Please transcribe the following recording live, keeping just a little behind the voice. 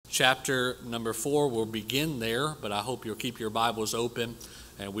chapter number 4. We'll begin there, but I hope you'll keep your Bibles open,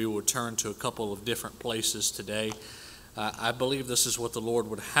 and we will turn to a couple of different places today. I believe this is what the Lord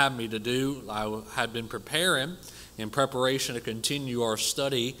would have me to do. I had been preparing in preparation to continue our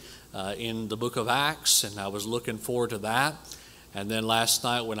study in the book of Acts, and I was looking forward to that. And then last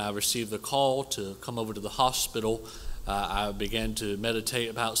night when I received the call to come over to the hospital, I began to meditate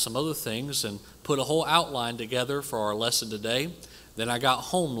about some other things and put a whole outline together for our lesson today. Then I got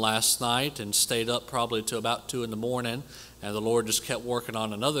home last night and stayed up probably till about 2 in the morning, and the Lord just kept working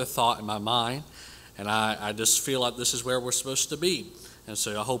on another thought in my mind, and I just feel like this is where we're supposed to be. And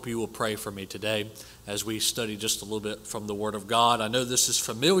so I hope you will pray for me today as we study just a little bit from the Word of God. I know this is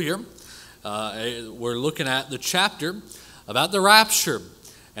familiar. We're looking at the chapter about the rapture.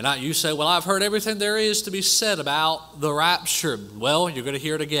 And you say, well, I've heard everything there is to be said about the rapture. Well, you're going to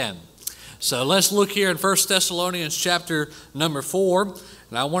hear it again. So let's look here in 1 Thessalonians chapter number 4.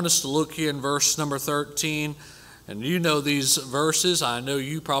 And I want us to look here in verse number 13. And you know these verses. I know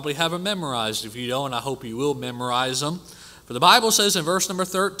you probably have them memorized. If you don't, I hope you will memorize them. For the Bible says in verse number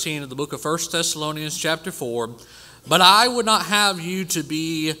 13 of the book of 1 Thessalonians chapter 4, "But I would not have you to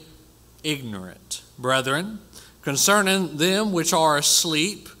be ignorant, brethren, concerning them which are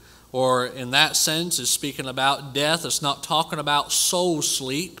asleep," or in that sense is speaking about death. It's not talking about soul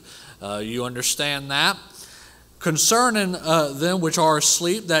sleep. You understand that? "Concerning them which are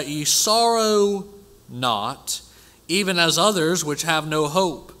asleep, that ye sorrow not, even as others which have no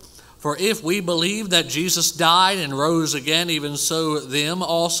hope. For if we believe that Jesus died and rose again, even so them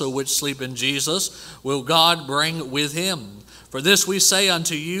also which sleep in Jesus will God bring with him. For this we say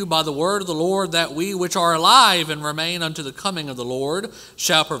unto you by the word of the Lord, that we which are alive and remain unto the coming of the Lord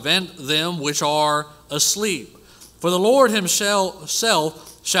shall prevent them which are asleep. For the Lord himself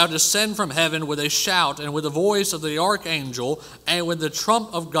shall descend from heaven with a shout, and with the voice of the archangel, and with the trump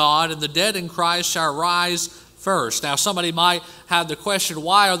of God, and the dead in Christ shall rise first." Now somebody might have the question,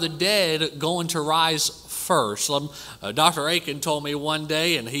 why are the dead going to rise first? Dr. Aiken told me one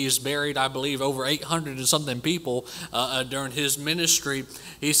day, and he's buried, I believe, over 800 and something people during his ministry.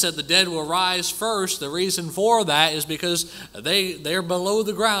 He said the dead will rise first. The reason for that is because they're below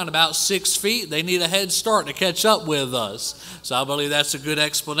the ground about 6 feet. They need a head start to catch up with us. So I believe that's a good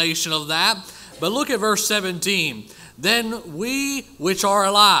explanation of that. But look at verse 17. "Then we which are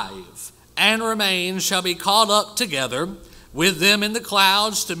alive and remain shall be caught up together with them in the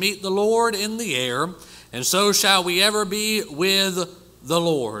clouds to meet the Lord in the air. And so shall we ever be with the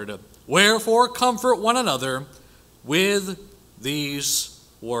Lord. Wherefore comfort one another with these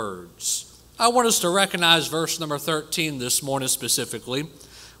words." I want us to recognize verse number 13 this morning specifically,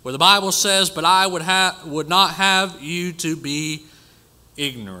 where the Bible says, "But I would not have you to be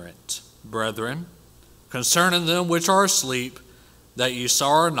ignorant, brethren, concerning them which are asleep, that ye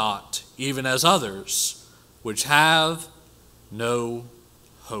sorrow not, even as others which have no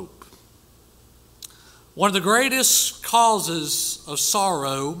hope." One of the greatest causes of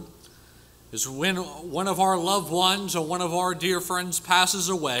sorrow is when one of our loved ones or one of our dear friends passes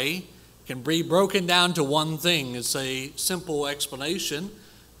away. It can be broken down to one thing. It's a simple explanation,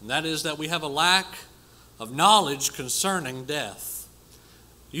 and that is that we have a lack of knowledge concerning death.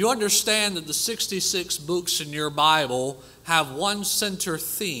 You understand that the 66 books in your Bible have one center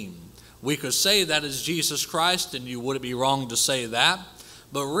theme. We could say that is Jesus Christ, and you wouldn't be wrong to say that.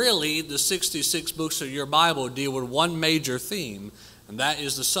 But really, the 66 books of your Bible deal with one major theme, and that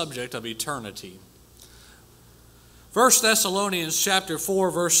is the subject of eternity. 1 Thessalonians chapter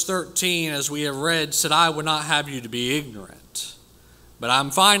 4, verse 13, as we have read, said, "I would not have you to be ignorant." But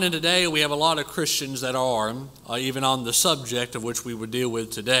I'm finding today we have a lot of Christians that are, even on the subject of which we would deal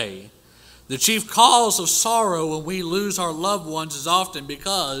with today. The chief cause of sorrow when we lose our loved ones is often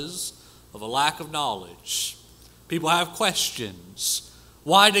because of a lack of knowledge. People have questions.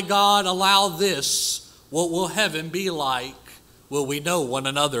 Why did God allow this? What will heaven be like? Will we know one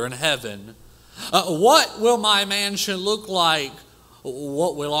another in heaven? What will my mansion look like?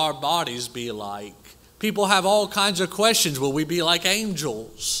 What will our bodies be like? People have all kinds of questions. Will we be like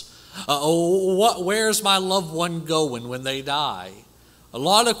angels? Where's my loved one going when they die? A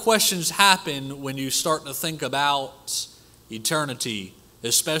lot of questions happen when you start to think about eternity,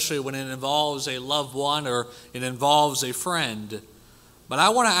 especially when it involves a loved one or it involves a friend. But I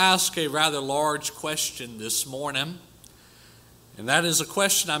want to ask a rather large question this morning, and that is a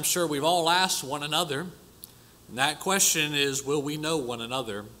question I'm sure we've all asked one another, and that question is, will we know one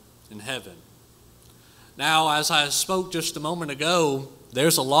another in heaven? Now, as I spoke just a moment ago,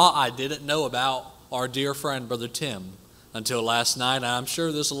 there's a lot I didn't know about our dear friend, Brother Tim, until last night, and I'm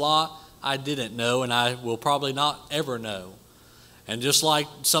sure there's a lot I didn't know, and I will probably not ever know. And just like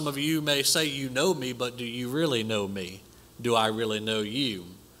some of you may say you know me, but do you really know me? Do I really know you?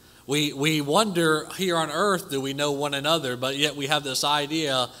 We wonder here on earth, do we know one another? But yet we have this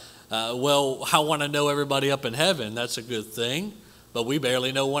idea, well, I want to know everybody up in heaven. That's a good thing. But we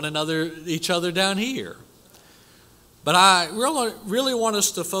barely know each other down here. But I really want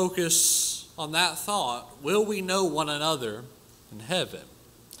us to focus on that thought. Will we know one another in heaven?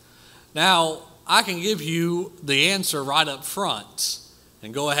 Now, I can give you the answer right up front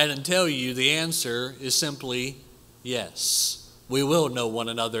and go ahead and tell you the answer is simply yes. We will know one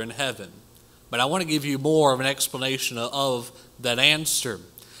another in heaven. But I want to give you more of an explanation of that answer.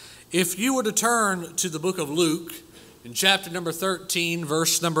 If you were to turn to the book of Luke, in chapter number 13,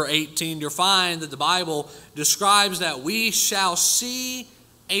 verse number 18, you'll find that the Bible describes that we shall see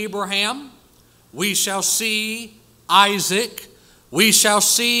Abraham, we shall see Isaac, we shall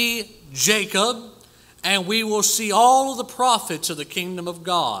see Jacob, and we will see all of the prophets of the kingdom of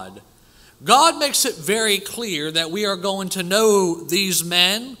God. God makes it very clear that we are going to know these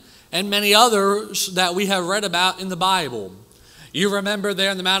men and many others that we have read about in the Bible. You remember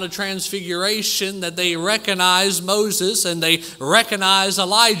there in the Mount of Transfiguration that they recognized Moses and they recognized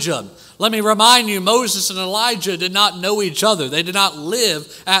Elijah. Let me remind you, Moses and Elijah did not know each other. They did not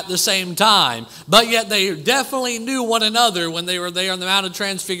live at the same time. But yet they definitely knew one another when they were there on the Mount of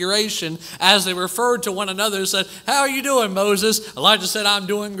Transfiguration, as they referred to one another and said, "How are you doing, Moses?" Elijah said, "I'm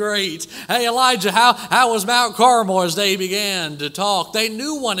doing great." "Hey, Elijah, how was Mount Carmel?" As they began to talk. They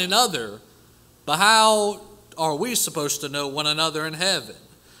knew one another. But how are we supposed to know one another in heaven?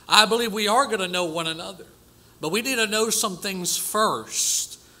 I believe we are going to know one another. But we need to know some things first.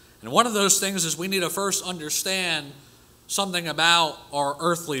 And one of those things is we need to first understand something about our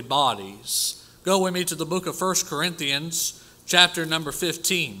earthly bodies. Go with me to the book of 1 Corinthians, chapter number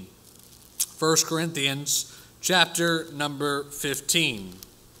 15. 1 Corinthians, chapter number 15.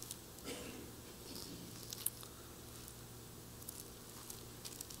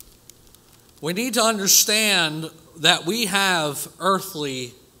 We need to understand that we have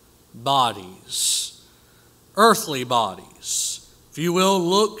earthly bodies. Earthly bodies. If you will,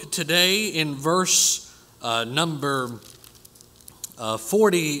 look today in verse number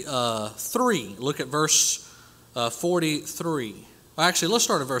 43. Look at verse 43. Well, actually, let's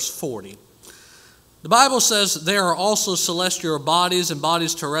start at verse 40. The Bible says, "There are also celestial bodies and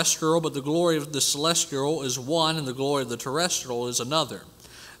bodies terrestrial, but the glory of the celestial is one, and the glory of the terrestrial is another.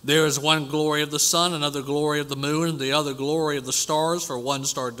 There is one glory of the sun, another glory of the moon, and the other glory of the stars, for one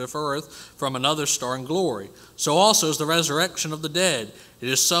star differeth from another star in glory. So also is the resurrection of the dead. It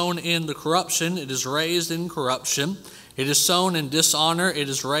is sown in the corruption, it is raised in corruption. It is sown in dishonor, it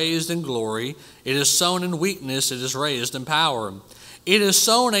is raised in glory. It is sown in weakness, it is raised in power. It is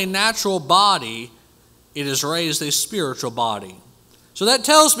sown a natural body, it is raised a spiritual body." So that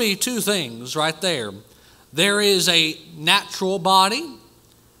tells me two things right there. There is a natural body.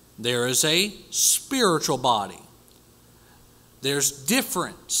 There is a spiritual body. There's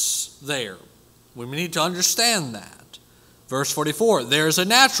difference there. We need to understand that. Verse 44, there is a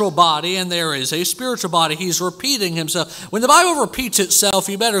natural body and there is a spiritual body. He's repeating himself. When the Bible repeats itself,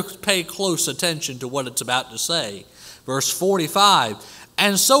 you better pay close attention to what it's about to say. Verse 45,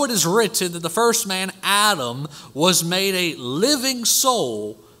 "And so it is written that the first man, Adam, was made a living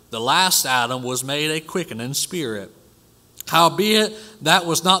soul. The last Adam was made a quickening spirit. Howbeit, that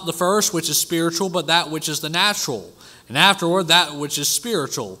was not the first which is spiritual, but that which is the natural, and afterward that which is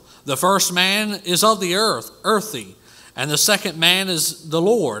spiritual. The first man is of the earth, earthy, and the second man is the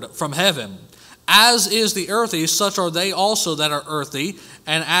Lord from heaven. As is the earthy, such are they also that are earthy,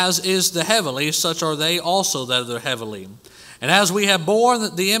 and as is the heavenly, such are they also that are heavenly. And as we have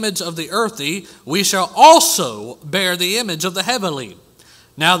borne the image of the earthy, we shall also bear the image of the heavenly.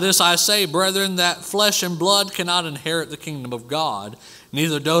 Now this I say, brethren, that flesh and blood cannot inherit the kingdom of God,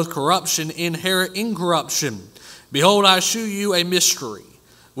 neither doth corruption inherit incorruption. Behold, I shew you a mystery.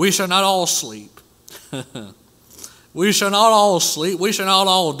 We shall not all sleep. We shall not all sleep. We shall not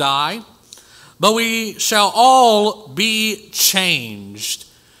all die. But we shall all be changed."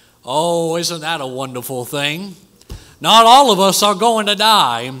 Oh, isn't that a wonderful thing? Not all of us are going to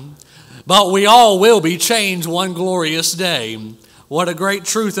die, but we all will be changed one glorious day. What a great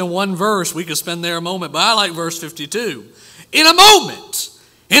truth in one verse. We could spend there a moment, but I like verse 52. "In a moment,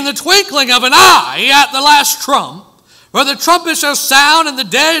 in the twinkling of an eye, at the last trump, for the trumpet shall sound, and the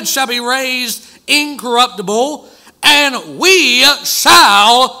dead shall be raised incorruptible, and we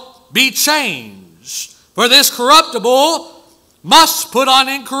shall be changed. For this corruptible must put on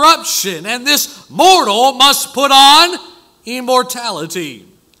incorruption, and this mortal must put on immortality."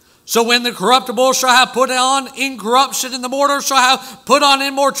 So when the corruptible shall have put on incorruption, and the mortal shall have put on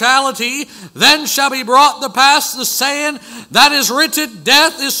immortality, then shall be brought to pass the saying that is written,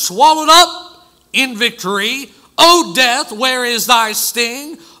 death is swallowed up in victory. O death, where is thy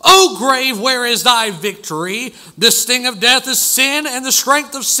sting? O grave, where is thy victory? The sting of death is sin, and the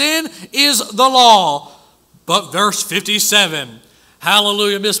strength of sin is the law. But verse 57,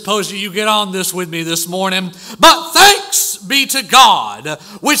 hallelujah, Miss Posey, you get on this with me this morning. But thanks be to God,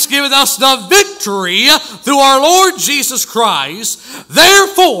 which giveth us the victory through our Lord Jesus Christ.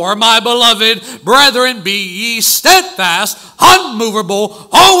 Therefore, my beloved brethren, be ye steadfast, unmovable,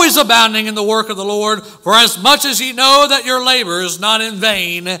 always abounding in the work of the Lord, for as much as ye know that your labor is not in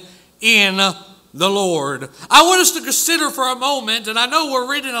vain in the Lord. I want us to consider for a moment, and I know we're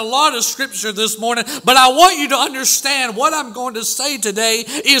reading a lot of scripture this morning, but I want you to understand what I'm going to say today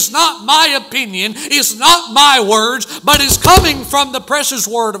is not my opinion, it's not my words, but is coming from the precious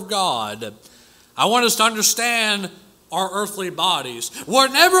Word of God. I want us to understand our earthly bodies.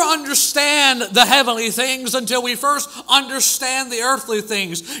 We'll never understand the heavenly things until we first understand the earthly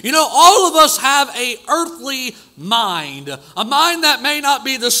things. You know, all of us have an earthly mind. A mind that may not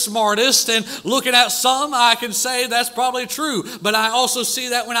be the smartest, and looking at some, I can say that's probably true. But I also see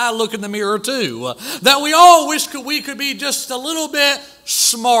that when I look in the mirror too. That we all wish we could be just a little bit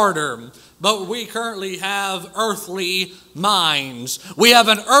smarter. But we currently have earthly minds. We have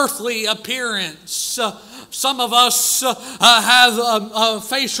an earthly appearance. Some of us have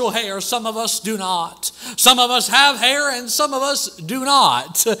facial hair. Some of us do not. Some of us have hair and some of us do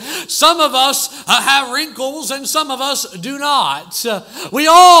not. Some of us have wrinkles and some of us do not. We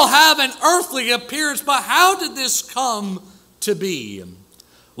all have an earthly appearance, but how did this come to be?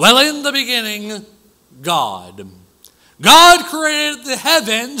 Well, in the beginning, God. God created the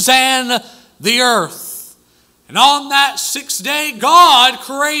heavens and the earth. And on that sixth day, God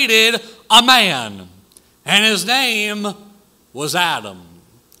created a man. And his name was Adam.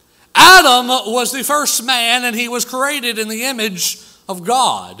 Adam was the first man, and he was created in the image of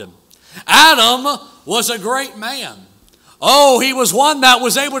God. Adam was a great man. Oh, he was one that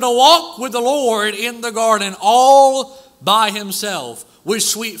was able to walk with the Lord in the garden all by himself with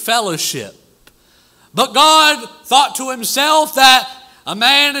sweet fellowship. But God thought to himself that a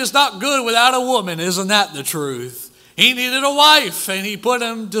man is not good without a woman. Isn't that the truth? He needed a wife, and he put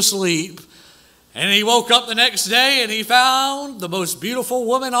him to sleep. And he woke up the next day and he found the most beautiful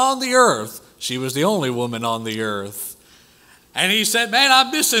woman on the earth. She was the only woman on the earth. And he said, man,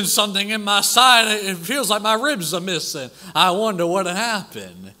 I'm missing something in my side. It feels like my ribs are missing. I wonder what had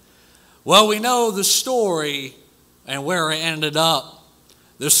happened. Well, we know the story and where it ended up.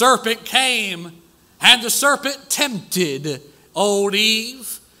 The serpent came and the serpent tempted old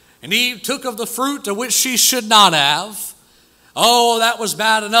Eve. And Eve took of the fruit to which she should not have. Oh, that was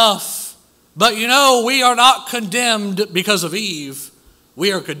bad enough. But you know, we are not condemned because of Eve.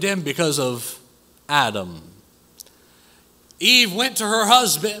 We are condemned because of Adam. Eve went to her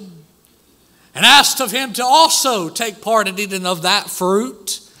husband and asked of him to also take part in eating of that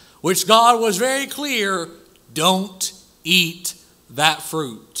fruit, which God was very clear, don't eat that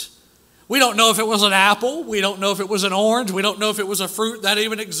fruit. We don't know if it was an apple. We don't know if it was an orange. We don't know if it was a fruit that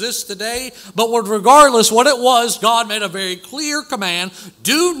even exists today. But regardless what it was, God made a very clear command.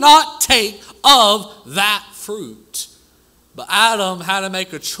 Do not take of that fruit. But Adam had to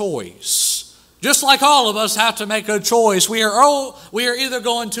make a choice. Just like all of us have to make a choice. We are either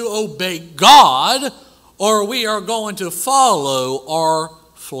going to obey God or we are going to follow our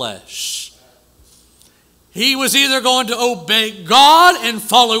flesh. He was either going to obey God and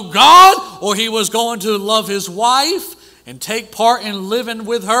follow God, or he was going to love his wife and take part in living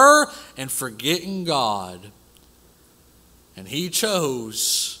with her and forgetting God. And he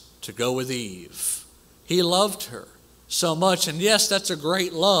chose to go with Eve. He loved her so much, and yes, that's a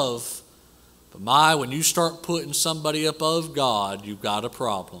great love. But when you start putting somebody above God, you've got a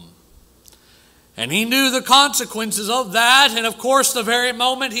problem. And he knew the consequences of that, and of course, the very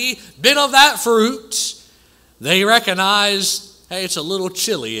moment he bit of that fruit, they recognized, hey, it's a little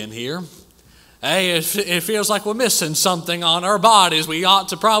chilly in here. Hey, it feels like we're missing something on our bodies we ought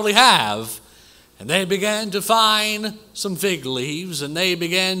to probably have. And they began to find some fig leaves, and they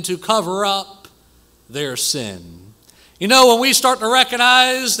began to cover up their sin. You know, when we start to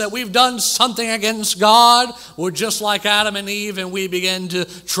recognize that we've done something against God, we're just like Adam and Eve, and we begin to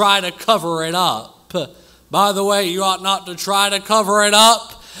try to cover it up. By the way, you ought not to try to cover it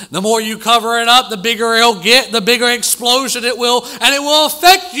up. The more you cover it up, the bigger it'll get, the bigger explosion it will, and it will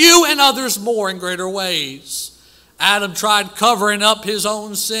affect you and others more in greater ways. Adam tried covering up his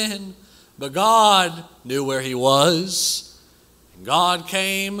own sin, but God knew where he was. God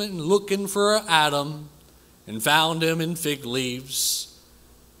came and looking for Adam and found him in fig leaves.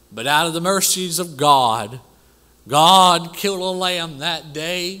 But out of the mercies of God, God killed a lamb that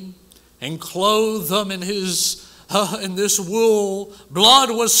day and clothed him in this wool. Blood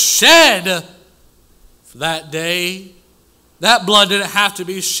was shed that day. That blood didn't have to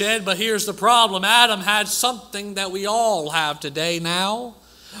be shed, but here's the problem. Adam had something that we all have today now.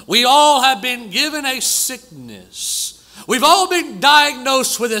 We all have been given a sickness. We've all been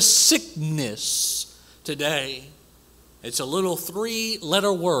diagnosed with a sickness today. It's a little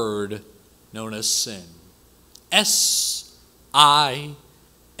 3-letter word known as sin. S-I-N.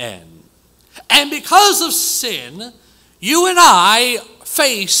 And because of sin, you and I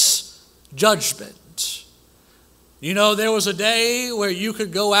face judgment. You know, there was a day where you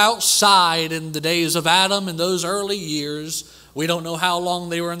could go outside in the days of Adam in those early years. We don't know how long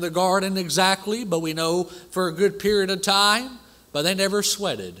they were in the garden exactly, but we know for a good period of time. But they never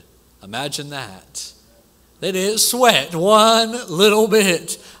sweated. Imagine that. They didn't sweat one little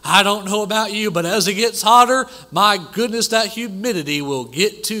bit. I don't know about you, but as it gets hotter, my goodness, that humidity will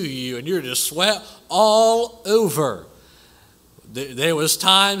get to you, and you're just sweat all over. There was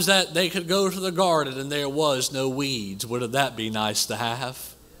times that they could go to the garden and there was no weeds. Wouldn't that be nice to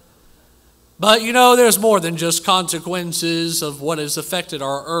have? But you know, there's more than just consequences of what has affected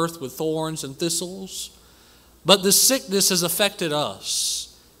our earth with thorns and thistles. But the sickness has affected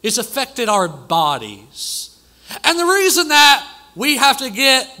us. It's affected our bodies. And the reason that we have to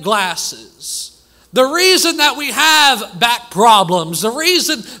get glasses, the reason that we have back problems, the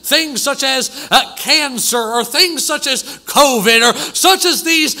reason things such as cancer or things such as COVID or such as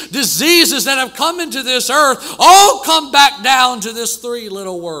these diseases that have come into this earth all come back down to this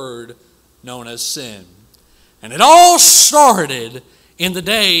 3-letter word known as sin. And it all started in the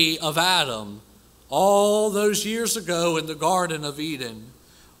day of Adam, all those years ago in the Garden of Eden.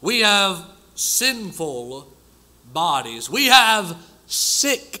 We have sinful bodies. We have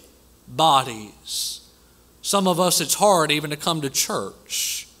sick bodies. Some of us, it's hard even to come to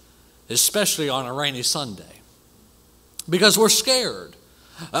church, especially on a rainy Sunday, because we're scared.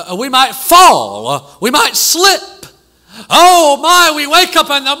 We might fall. We might slip. Oh my, we wake up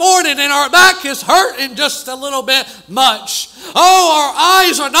in the morning and our back is hurting just a little bit much. Oh, our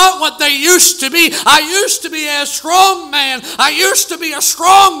eyes are not what they used to be. I used to be a strong man. I used to be a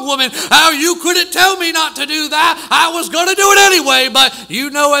strong woman. Oh, you couldn't tell me not to do that. I was going to do it anyway. But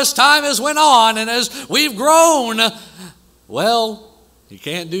you know, as time has went on and as we've grown, well, you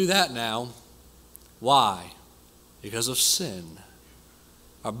can't do that now. Why? Because of sin.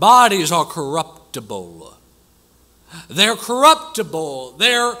 Our bodies are corruptible. They're corruptible,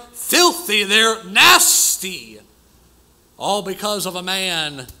 they're filthy, they're nasty. All because of a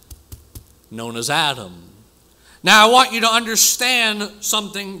man known as Adam. Now I want you to understand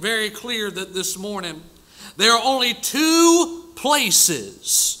something very clear that this morning. There are only 2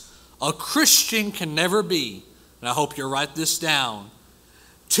 places a Christian can never be. And I hope you write this down.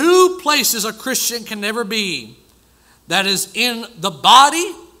 2 places a Christian can never be. That is in the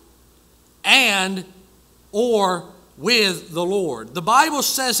body and or with the Lord. The Bible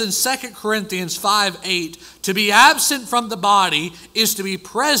says in 2 Corinthians 5:8, to be absent from the body is to be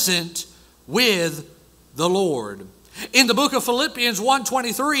present with the Lord. In the book of Philippians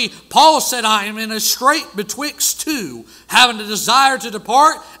 1:23, Paul said, I am in a strait betwixt two, having a desire to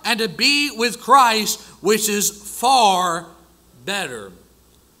depart and to be with Christ, which is far better.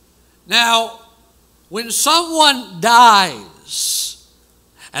 Now, when someone dies,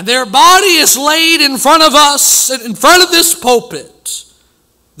 and their body is laid in front of us, in front of this pulpit,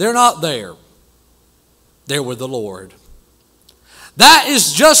 they're not there. They're with the Lord. That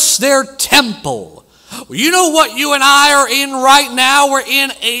is just their temple. You know what you and I are in right now? We're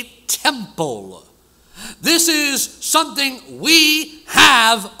in a temple. This is something we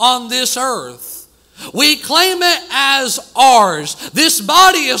have on this earth. We claim it as ours. This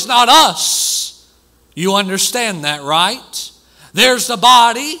body is not us. You understand that, right? There's the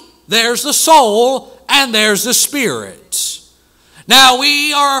body, there's the soul, and there's the spirit. Now,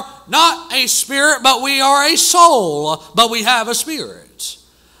 we are not a spirit, but we are a soul, but we have a spirit.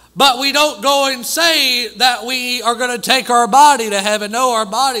 But we don't go and say that we are going to take our body to heaven. No, our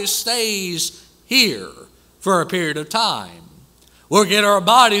body stays here for a period of time. We'll get our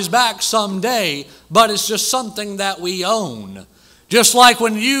bodies back someday, but it's just something that we own. Just like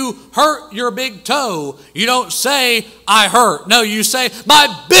when you hurt your big toe, you don't say, I hurt. No, you say,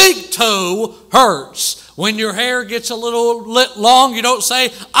 my big toe hurts. When your hair gets a little long, you don't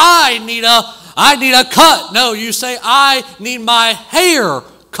say, I need a cut. No, you say, I need my hair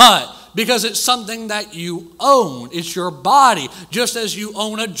cut. because it's something that you own. It's your body, just as you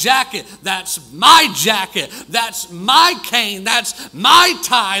own a jacket. That's my jacket. That's my cane. That's my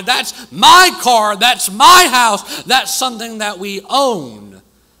tie. That's my car. That's my house. That's something that we own.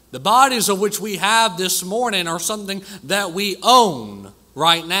 The bodies of which we have this morning are something that we own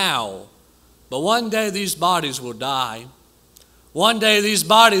right now. But one day these bodies will die. One day these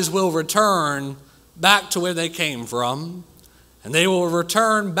bodies will return back to where they came from, and they will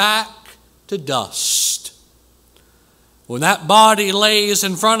return back to dust. When that body lays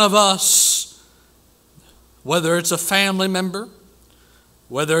in front of us, whether it's a family member,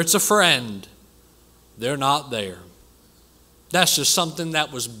 whether it's a friend, they're not there. That's just something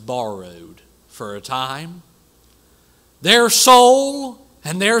that was borrowed for a time. Their soul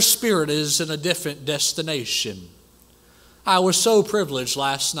and their spirit is in a different destination. I was so privileged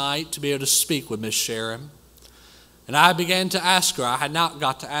last night to be able to speak with Miss Sharon. And I began to ask her. I had not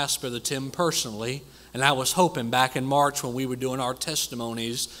got to ask Brother Tim personally. And I was hoping back in March when we were doing our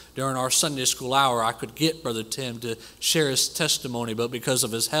testimonies during our Sunday school hour, I could get Brother Tim to share his testimony. But because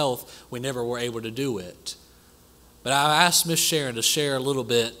of his health, we never were able to do it. But I asked Miss Sharon to share a little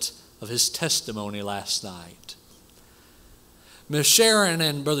bit of his testimony last night. Miss Sharon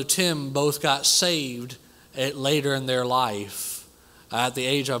and Brother Tim both got saved later in their life, at the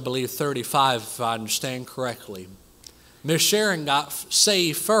age, I believe, 35, if I understand correctly. Miss Sharon got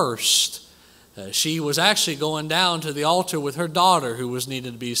saved first. She was actually going down to the altar with her daughter who was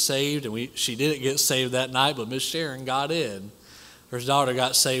needing to be saved, and she didn't get saved that night, but Miss Sharon got in. Her daughter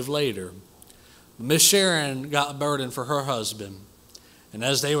got saved later. Miss Sharon got a burden for her husband. And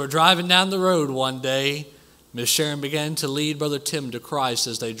as they were driving down the road one day, Miss Sharon began to lead Brother Tim to Christ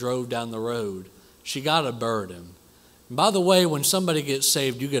as they drove down the road. She got a burden. And by the way, when somebody gets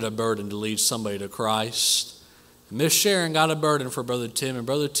saved, you get a burden to lead somebody to Christ. And Miss Sharon got a burden for Brother Tim, and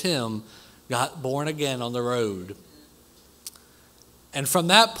Brother Tim got born again on the road. And from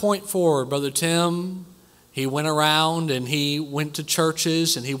that point forward, Brother Tim, he went around and he went to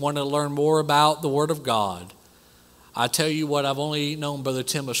churches and he wanted to learn more about the Word of God. I tell you what, I've only known Brother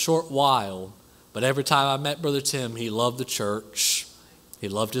Tim a short while, but every time I met Brother Tim, he loved the church. He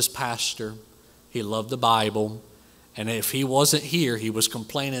loved his pastor. He loved the Bible. And if he wasn't here, he was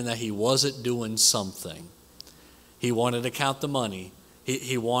complaining that he wasn't doing something. He wanted to count the money.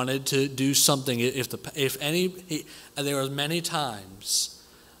 He wanted to do something. There were many times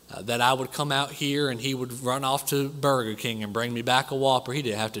that I would come out here and he would run off to Burger King and bring me back a Whopper. He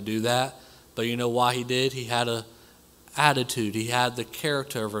didn't have to do that. But you know why he did? He had an attitude. He had the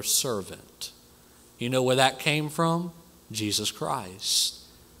character of a servant. You know where that came from? Jesus Christ.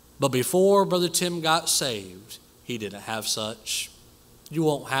 But before Brother Tim got saved, he didn't have such. You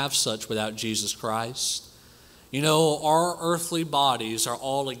won't have such without Jesus Christ. You know, our earthly bodies are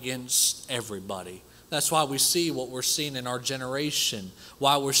all against everybody. That's why we see what we're seeing in our generation.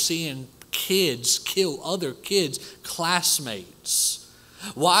 Why we're seeing kids kill other kids, classmates.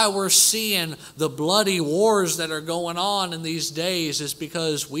 Why we're seeing the bloody wars that are going on in these days is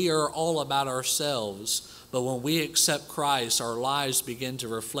because we are all about ourselves. But when we accept Christ, our lives begin to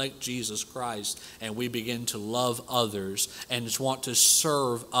reflect Jesus Christ, and we begin to love others and want to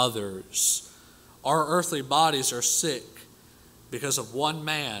serve others. Our earthly bodies are sick because of one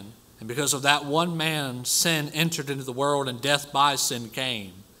man, and because of that one man, sin entered into the world and death by sin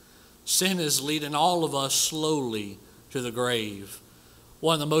came. Sin is leading all of us slowly to the grave.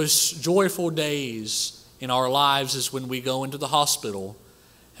 One of the most joyful days in our lives is when we go into the hospital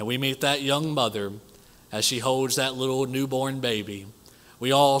and we meet that young mother as she holds that little newborn baby.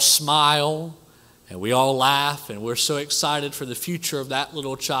 We all smile and we all laugh, and we're so excited for the future of that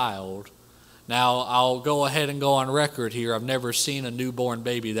little child. Now, I'll go ahead and go on record here. I've never seen a newborn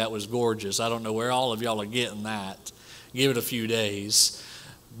baby that was gorgeous. I don't know where all of y'all are getting that. Give it a few days.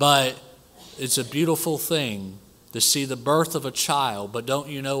 But it's a beautiful thing to see the birth of a child. But don't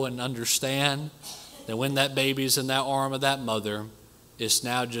you know and understand that when that baby's in that arm of that mother, it's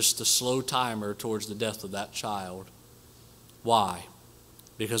now just a slow timer towards the death of that child. Why?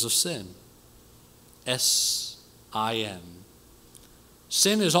 Because of sin. S-I-N.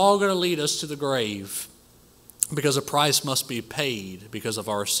 Sin is all going to lead us to the grave because a price must be paid because of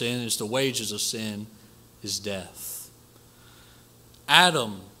our sin. It's the wages of sin is death.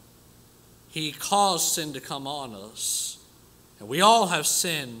 Adam, he caused sin to come on us. And we all have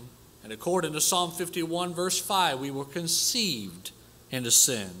sinned. And according to Psalm 51 verse 5, we were conceived into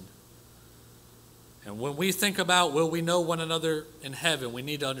sin. And when we think about will we know one another in heaven, we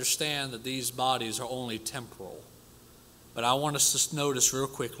need to understand that these bodies are only temporal. But I want us to notice real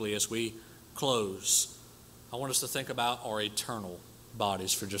quickly as we close, I want us to think about our eternal.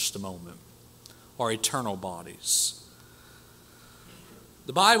 bodies for just a moment, our eternal bodies.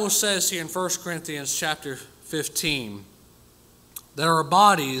 The Bible says here in 1 Corinthians chapter 15 that our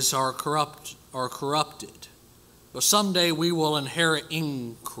bodies are corrupted, but someday we will inherit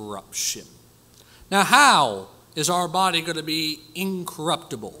incorruption. Now, how is our body going to be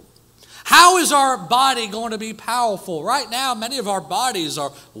incorruptible? How is our body going to be powerful? Right now, many of our bodies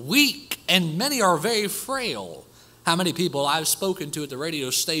are weak and many are very frail. How many people I've spoken to at the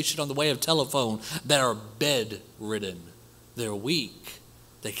radio station on the way of telephone that are bedridden? They're weak.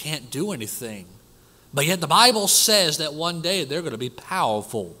 They can't do anything. But yet the Bible says that one day they're going to be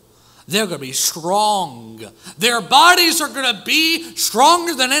powerful. They're going to be strong. Their bodies are going to be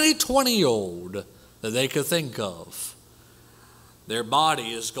stronger than any 20-year-old that they could think of. Their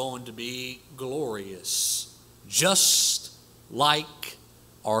body is going to be glorious, just like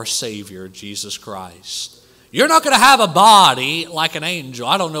our Savior, Jesus Christ. You're not going to have a body like an angel.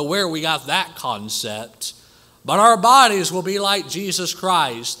 I don't know where we got that concept. But our bodies will be like Jesus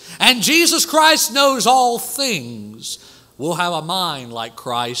Christ. And Jesus Christ knows all things. We'll have a mind like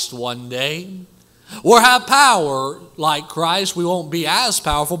Christ one day. We'll have power like Christ. We won't be as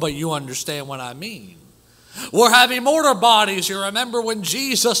powerful, but you understand what I mean. We'll have immortal bodies. You remember when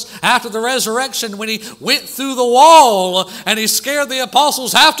Jesus, after the resurrection, when he went through the wall and he scared the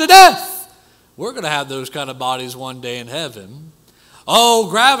apostles half to death. We're going to have those kind of bodies one day in heaven. Oh,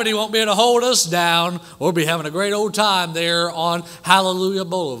 gravity won't be able to hold us down. We'll be having a great old time there on Hallelujah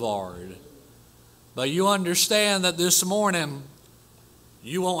Boulevard. But you understand that this morning,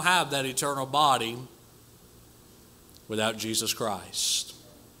 you won't have that eternal body without Jesus Christ.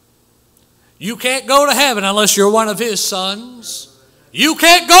 You can't go to heaven unless you're one of his sons. You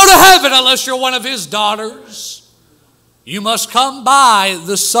can't go to heaven unless you're one of his daughters. You must come by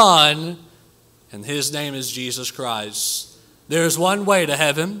the Son, and his name is Jesus Christ. There's one way to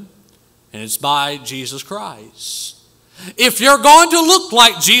heaven, and it's by Jesus Christ. If you're going to look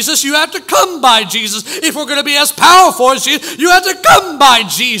like Jesus, you have to come by Jesus. If we're going to be as powerful as Jesus, you have to come by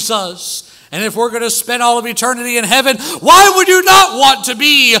Jesus. And if we're going to spend all of eternity in heaven, why would you not want to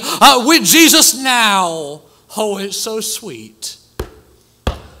be with Jesus now? Oh, it's so sweet.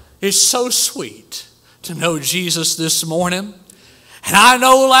 It's so sweet to know Jesus this morning. And I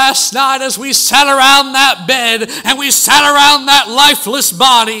know last night as we sat around that bed and we sat around that lifeless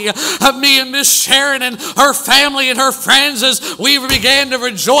body of me and Miss Sharon and her family and her friends as we began to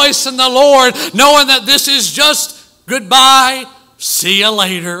rejoice in the Lord, knowing that this is just goodbye. See you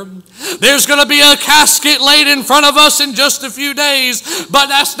later. There's going to be a casket laid in front of us in just a few days, but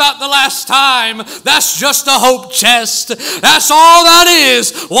that's not the last time. That's just a hope chest. That's all that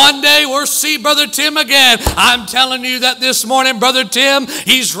is. One day we'll see Brother Tim again. I'm telling you that this morning, Brother Tim,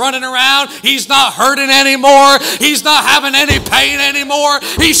 he's running around. He's not hurting anymore. He's not having any pain anymore.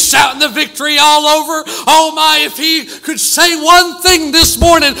 He's shouting the victory all over. Oh my, if he could say one thing this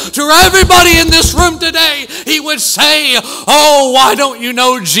morning to everybody in this room today, he would say, oh, why don't you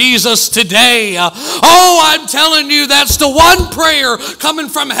know Jesus today? Oh, I'm telling you, that's the one prayer coming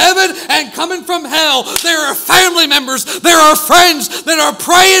from heaven and coming from hell. There are family members, there are friends that are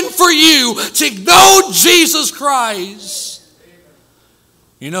praying for you to know Jesus Christ.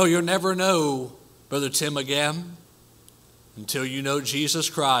 You know, you'll never know Brother Tim again until you know Jesus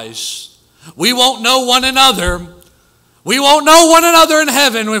Christ. We won't know one another. We won't know one another in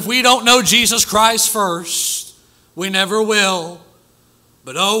heaven if we don't know Jesus Christ first. We never will.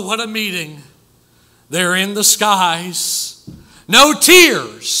 But oh, what a meeting. They're in the skies. No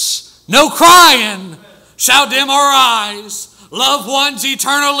tears, no crying shall dim our eyes. Loved ones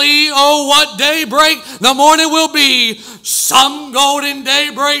eternally, oh, what daybreak the morning will be. Some golden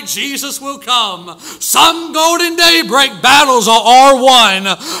daybreak Jesus will come. Some golden daybreak battles are won.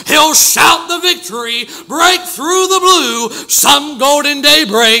 He'll shout the victory, break through the blue. Some golden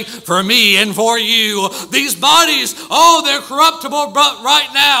daybreak for me and for you. These bodies, oh, they're corruptible right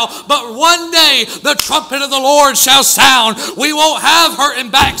now, but one day the trumpet of the Lord shall sound. We won't have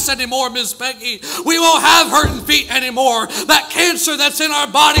hurting backs anymore, Miss Peggy. We won't have hurting feet anymore. That cancer that's in our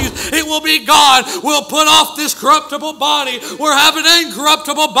bodies, it will be gone. We'll put off this corruptible body. We'll have an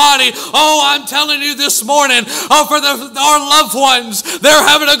incorruptible body. Oh, I'm telling you this morning, oh, for our loved ones, they're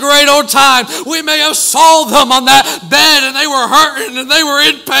having a great old time. We may have saw them on that bed and they were hurting and they were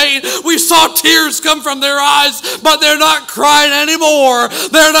in pain. We saw tears come from their eyes, but they're not crying anymore.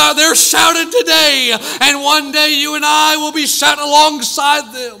 They're shouting today. And one day you and I will be shouting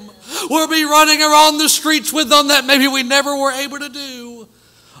alongside them. We'll be running around the streets with them that maybe we never were able to do.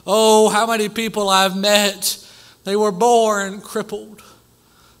 Oh, how many people I've met, they were born crippled,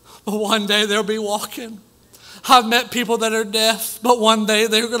 but one day they'll be walking. I've met people that are deaf, but one day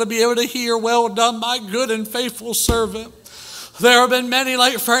they're going to be able to hear, "Well done, my good and faithful servant." There have been many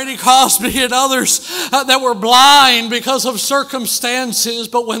like Freddie Crosby and others that were blind because of circumstances,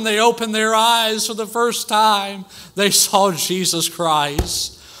 but when they opened their eyes for the first time, they saw Jesus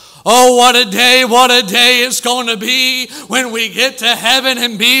Christ. Oh, what a day it's going to be when we get to heaven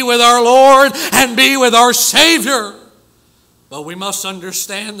and be with our Lord and be with our Savior. But we must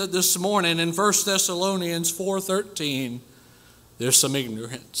understand that this morning in 1 Thessalonians 4:13, there's some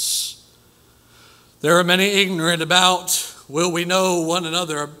ignorance. There are many ignorant about, will we know one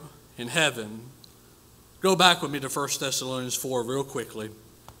another in heaven? Go back with me to 1 Thessalonians 4 real quickly.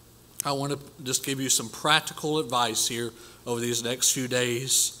 I want to just give you some practical advice here over these next few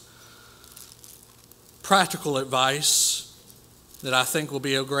days. Practical advice that I think will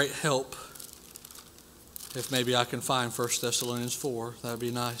be a great help. If maybe I can find 1 Thessalonians 4, that would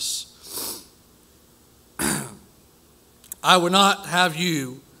be nice. I would not have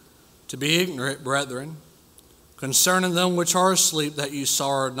you to be ignorant, brethren, concerning them which are asleep, that you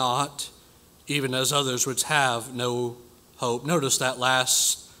sorrow not, even as others which have no hope. Notice that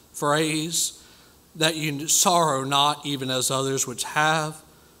last phrase, that you sorrow not, even as others which have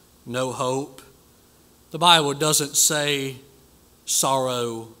no hope. The Bible doesn't say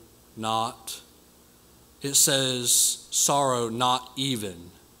sorrow not. It says sorrow not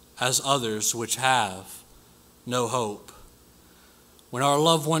even as others which have no hope. When our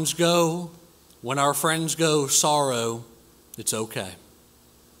loved ones go, when our friends go, sorrow, it's okay.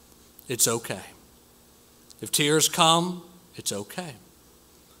 It's okay. If tears come, it's okay.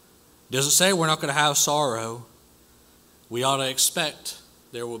 It doesn't say we're not going to have sorrow. We ought to expect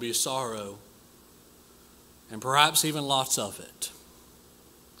there will be sorrow, and perhaps even lots of it.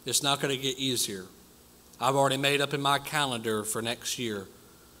 It's not going to get easier. I've already made up in my calendar for next year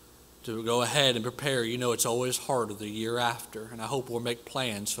to go ahead and prepare. You know, it's always harder the year after, and I hope we'll make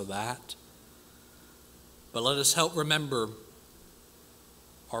plans for that. But let us help remember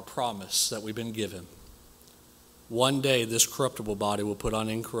our promise that we've been given. One day this corruptible body will put on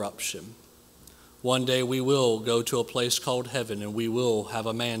incorruption. One day we will go to a place called heaven, and we will have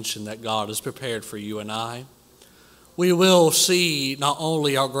a mansion that God has prepared for you and I. We will see not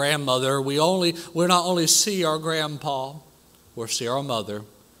only our grandmother, we'll not only see our grandpa, we'll see our mother,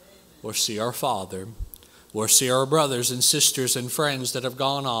 we'll see our father, we'll see our brothers and sisters and friends that have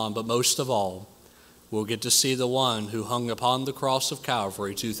gone on, but most of all, we'll get to see the one who hung upon the cross of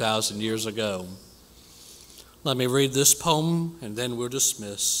Calvary 2,000 years ago. Let me read this poem and then we'll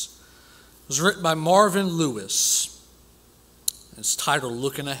dismiss. It was written by Marvin Lewis. It's titled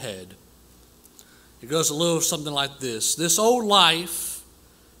Looking Ahead. It goes a little something like this. This old life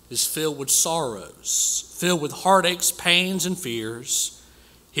is filled with sorrows, filled with heartaches, pains, and fears.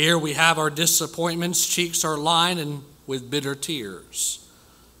 Here we have our disappointments, cheeks are lined with bitter tears.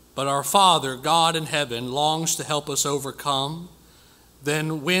 But our Father, God in heaven, longs to help us overcome.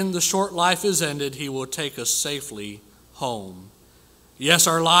 Then when the short life is ended, he will take us safely home. Yes,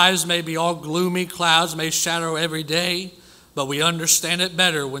 our lives may be all gloomy, clouds may shadow every day, but we understand it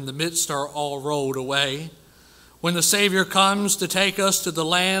better when the mists are all rolled away. When the Savior comes to take us to the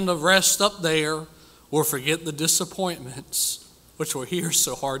land of rest up there, we'll forget the disappointments which were here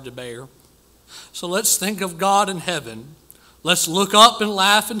so hard to bear. So let's think of God in heaven. Let's look up and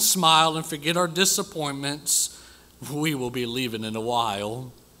laugh and smile and forget our disappointments. We will be leaving in a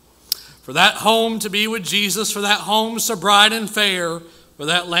while. For that home to be with Jesus, for that home so bright and fair, for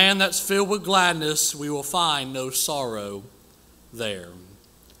that land that's filled with gladness, we will find no sorrow there.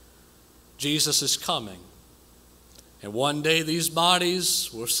 Jesus is coming. And one day these bodies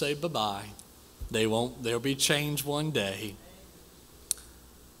will say bye-bye. There'll be change one day.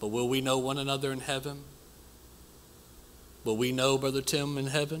 But will we know one another in heaven? Will we know Brother Tim in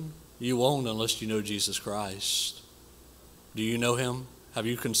heaven? You won't unless you know Jesus Christ. Do you know him? Have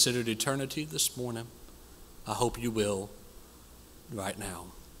you considered eternity this morning? I hope you will right now.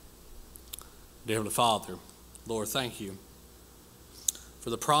 Dear Heavenly Father, Lord, thank you for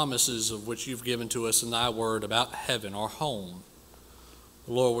the promises of which you've given to us in thy word about heaven, our home.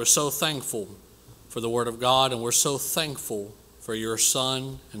 Lord, we're so thankful for the word of God, and we're so thankful for your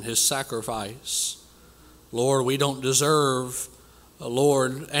Son and his sacrifice. Lord, we don't deserve,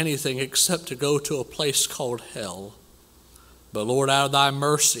 Lord, anything except to go to a place called hell. But Lord, out of thy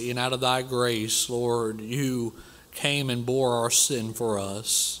mercy and out of thy grace, Lord, you came and bore our sin for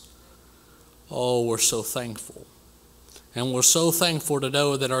us. Oh, we're so thankful. And we're so thankful to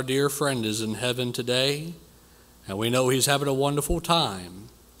know that our dear friend is in heaven today, and we know he's having a wonderful time.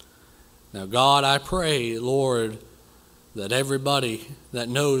 Now, God, I pray, Lord, that everybody that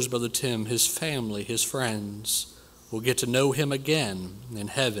knows Brother Tim, his family, his friends, will get to know him again in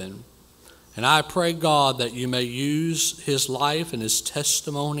heaven. And I pray, God, that you may use his life and his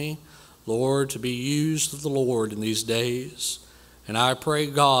testimony, Lord, to be used of the Lord in these days. And I pray,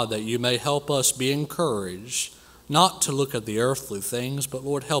 God, that you may help us be encouraged, not to look at the earthly things, but,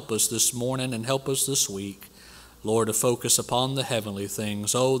 Lord, help us this morning and help us this week, Lord, to focus upon the heavenly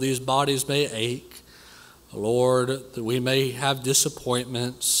things. Oh, these bodies may ache, Lord, that we may have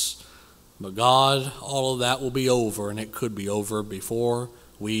disappointments, but God, all of that will be over, and it could be over before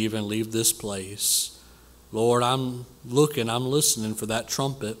we even leave this place. Lord, I'm listening for that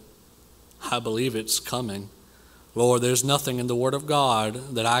trumpet. I believe it's coming. Lord, there's nothing in the Word of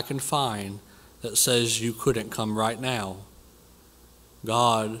God that I can find that says you couldn't come right now.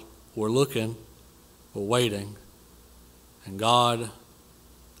 God, we're looking, we're waiting, and God,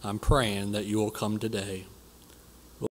 I'm praying that you will come today.